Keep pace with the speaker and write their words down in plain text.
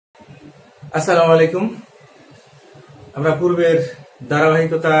আসসালামু আলাইকুম। আমরা পূর্বের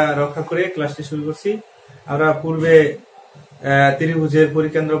ধারাবাহিকতা রক্ষা করে ক্লাসটি শুরু করছি। আমরা পূর্বে ত্রিভুজের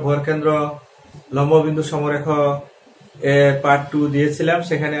পরিকেন্দ্র, ভরকেন্দ্র, লম্ববিন্দু, সমরেখ পার্ট 2 দিয়েছিলাম।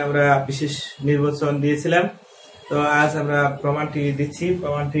 সেখানে আমরা বিশেষ নির্বাচন দিয়েছিলাম। তো আজ আমরা প্রমাণটি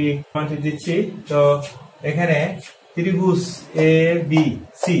দিচ্ছি। তো এখানে ত্রিভুজ এ বি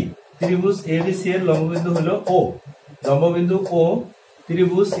সি এর লম্ববিন্দু হলো ও, লম্ববিন্দু ও।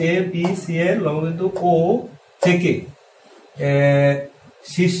 ত্রিভুজ এ বি সি এর লম্ববিন্দু ও থেকে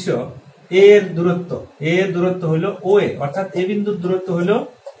শীর্ষ এর দূরত্ব হলো ও এ, অর্থাৎ এ বিন্দুর দূরত্ব হলো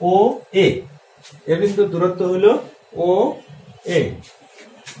ও এ। এ বিন্দুর দূরত্ব হলো ও এ।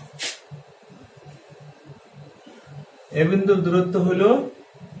 এ বিন্দুর দূরত্ব হলো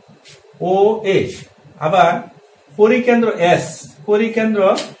ও এ। আবার পরিকেন্দ্র এস,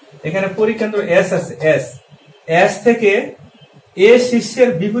 এখানে পরিকেন্দ্র এস আছে। এস থেকে এ শীর্ষের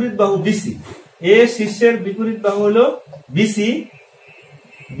বিপরীত বাহু বিসি, এ শীর্ষের বিপরীত বাহু হলো বিসি।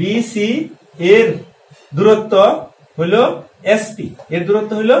 বিসি এর দূরত্ব হলো এসপি, এর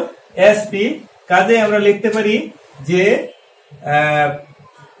দূরত্ব হলো এসপি। কাজে আমরা লিখতে পারি যে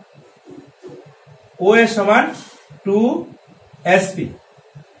ও এ সমান 2sp।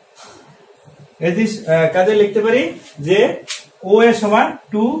 কাজে লিখতে পারি যে ও এ সমান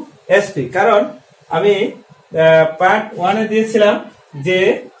 2sp, কারণ আমি পার্ট 1 এ দিয়েছিলাম যে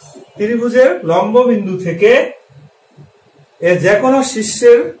ত্রিভুজের লম্ব বিন্দু থেকে যে কোনো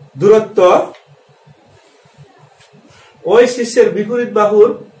শীর্ষের দূরত্ব ওই শীর্ষের বিপরীত বাহুর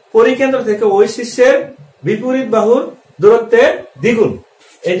পরিকেন্দ্র থেকে ওই শীর্ষের বিপরীত বাহুর দূরত্বের দ্বিগুণ।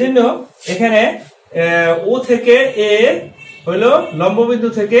 এই জন্য এখানে ও থেকে এ হলো লম্ববিন্দু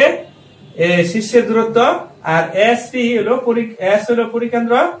থেকে শীর্ষের দূরত্ব, আর এসপি হলো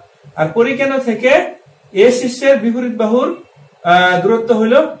পরিকেন্দ্র, আর পরিকেন্দ্র থেকে এ শীর্ষের বিপরীত বাহুর দূরত্ব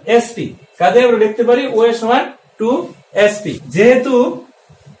হলো এসপি। কাজে আমরা লিখতে পারি ও এ সমান 2sp। যেহেতু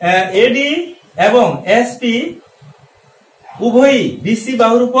এডি এবং এসপি উভয়ই বিসি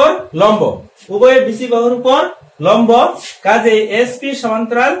বাহুর উপর লম্ব, কাজে এসপি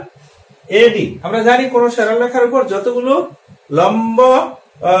সমান্তরাল এডি। আমরা জানি কোন সরলরেখার উপর যতগুলো লম্ব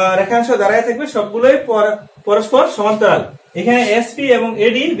রেখাংশ দাঁড়ায় থাকবে সবগুলোই পরস্পর সমান্তরাল। এখানে এসপি এবং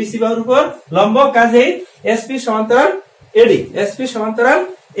এডি বিসি বাহুর উপর লম্ব, কাজেই এসপি সমান্তরাল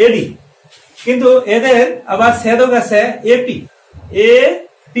এডি। কিন্তু এদের আবার ছেদক আছে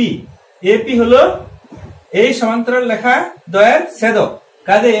এপি হলো এই সমান্তরাল রেখা দ্বয়ের ছেদক।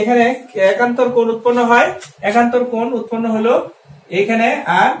 কাজে এখানে একান্তর কোণ উৎপন্ন হয়। একান্তর কোণ উৎপন্ন হলো এখানে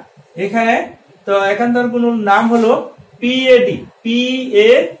আর এখানে। তো একান্তর কোণের নাম হলো পিএডি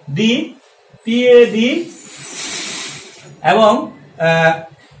এবং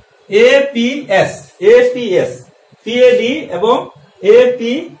এপিএস। পিএডি এবং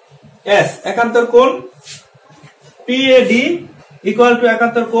এপিএস একান্তর কোণ। পিএডি ইকুয়াল টু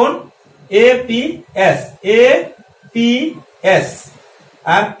একান্তর কোণ এপিএস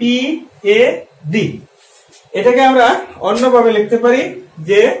আর পিএডি। এটাকে আমরা অন্যভাবে লিখতে পারি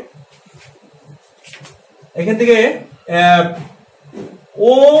যে এখান থেকে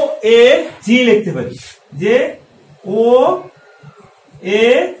ও এ জি লিখতে পারি, যে ও এ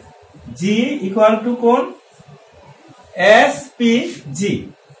জি ইকুয়াল টু কোণ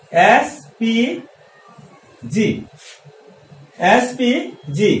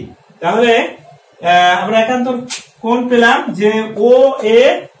এসপিজি। তাহলে আমরা একান্তর কোণ পেলাম যে ও এ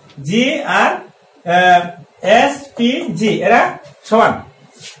জি আর এসপিজি এরা সমান।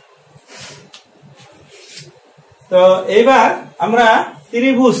 তো এবার আমরা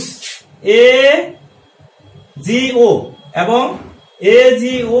ত্রিভুজ এ জি ও এবং এ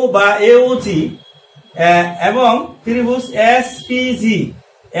জি ও বা এওজি এবং ত্রিভুজ এসপিজি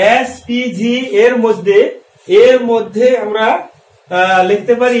এর মধ্যে আমরা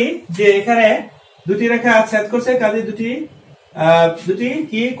লিখতে পারি যে এখানে দুটি রেখা ছেদ করছে, কাজে দুটি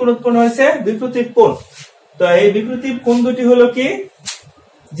কি কোণ উৎপন্ন হয়েছে? বিপরীত কোণ। তো এই বিপরীত কোণ দুটি হলো কি,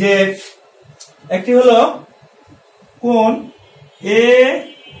 যে একটি হলো কোণ এ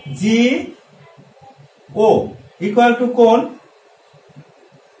জি ও ইকুয়াল টু কোণ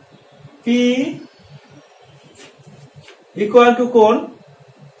পি ইকুয়াল টু কোণ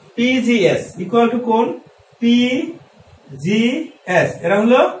পিজিএস ইকুয়াল টু কোণ পিজিএস। এরা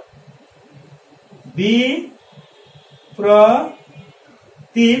হলো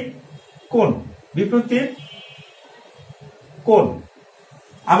বিপরীত কোণ।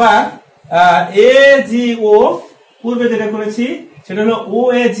 আবার এ জি ও পূর্বে যেটা করেছি সেটা হলো ও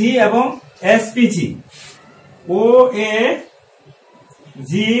এ জি এবং SPG. O A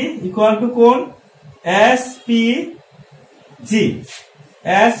G equal to কোণ SPG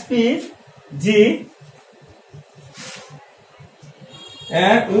G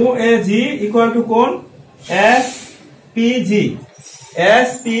O A G equal to কোণ S P G. S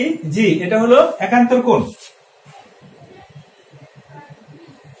P G এটা হলো একান্তর কোণ।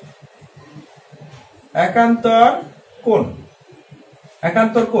 একান্তর কোণ,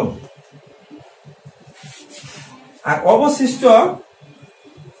 একান্তর কোণ। আর অবশিষ্ট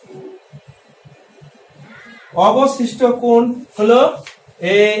কোণ হলো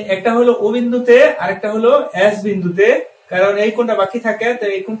একটা হলো ও বিন্দুতে আর একটা হলো এস বিন্দুতে, কারণ এই কোণটা বাকি থাকে, তো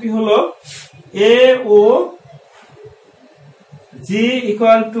এই কোণটি হলো এ ও জি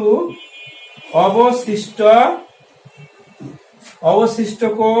ইকুয়াল টু অবশিষ্ট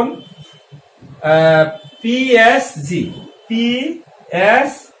কোণ পি এস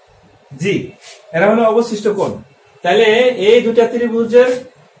জি। এরা হলো অবশিষ্ট কোণ। তাহলে এই দুটা ত্রিভুজের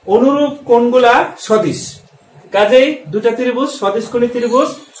অনুরূপ কোণগুলা সদিশ, কাজেই দুটা ত্রিভুজ সদিশকোণী ত্রিভুজ।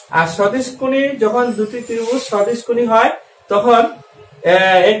 আর সদিশকোণী যখন দুটি ত্রিভুজ সদিশকোণী হয় তখন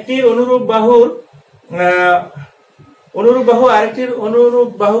একটির অনুরূপ বাহু আরেকটির অনুরূপ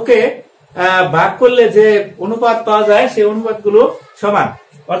বাহুকে ভাগ করলে যে অনুপাত পাওয়া যায় সেই অনুপাতগুলো সমান,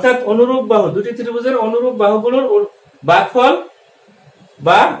 অর্থাৎ অনুরূপ বাহু, দুটি ত্রিভুজের অনুরূপ বাহুগুলোর ভাগফল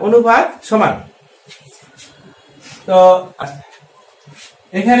বা অনুপাত সমান। তো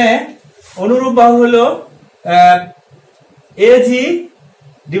এখানে অনুরূপ বাহু হলো AG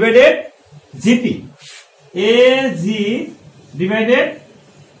divided GP. AG divided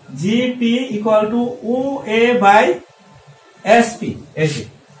GP equal to O A by SP. AG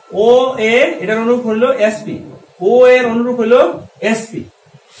ও এ এটার অনুরূপ হলো এসপি, ও এর অনুরূপ হলো এসপি,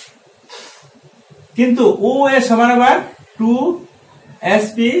 কিন্তু ও এ সমান আবার 2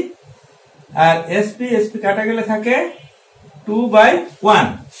 এসপি, আর এসপি কাটা গেলে থাকে 2/1।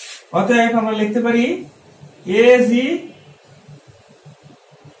 অতএব আমরা লিখতে পারি এজি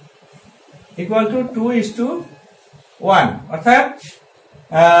ইকুয়াল টু 2:1, অর্থাৎ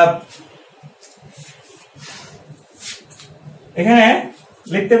এখানে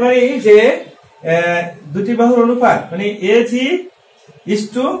লিখতে পারি যে দুটি বাহুর অনুপাত মানে AG is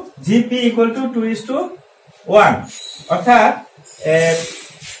to GP equal to 2:1, অর্থাৎ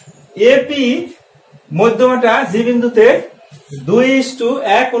এপি মধ্যমাটা জি বিন্দুতে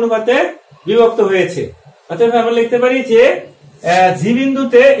 2:1 অনুপাতে বিভক্ত হয়েছে। অতএব আমরা লিখতে পারি যে জি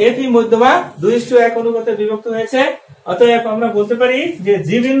বিন্দুতে এপি মধ্যমা 2:1 অনুপাতে বিভক্ত হয়েছে। অতএব আমরা বলতে পারি যে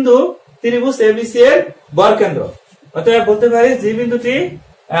জি বিন্দু ত্রিভুজ এবিসি এর বর্গকেন্দ্র। অতএব বলতে পারি জি বিন্দুটি,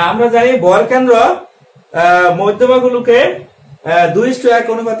 আমরা জানি বর্গকেন্দ্র মধ্যমাগুলোকে 2:1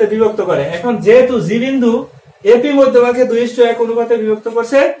 অনুপাতে বিভক্ত করে। এখন যেহেতু জি বিন্দু এপি মধ্যমাকে 2:1 অনুপাতে বিভক্ত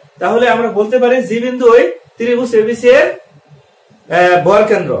করছে, তাহলে আমরা বলতে পারি জি বিন্দু ওই ত্রিভুজ এবিসি এর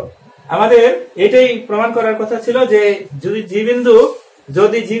বর্গকেন্দ্র। আমাদের এটাই প্রমাণ করার কথা ছিল যে যদি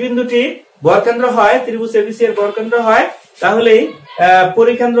জি বিন্দুটি বর্গকেন্দ্র হয়, ত্রিভুজ এবিসি এর বর্গকেন্দ্র হয়, তাহলেই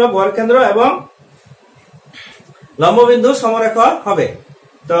পরিকেন্দ্র, বর্গকেন্দ্র এবং লম্ববিন্দু সমরেখ হবে।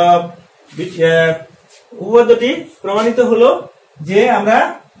 তো উপপাদ্যটি প্রমাণিত হলো যে আমরা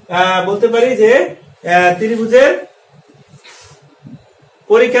বলতে পারি যে ত্রিভুজের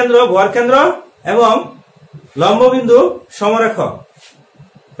পরিকেন্দ্র, বর্গকেন্দ্র এবং লম্ববিন্দু সমরেখ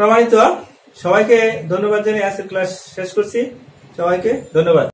প্রমাণিত। সবাইকে ধন্যবাদ জানিয়ে আজকের ক্লাস শেষ করছি। সবাইকে ধন্যবাদ।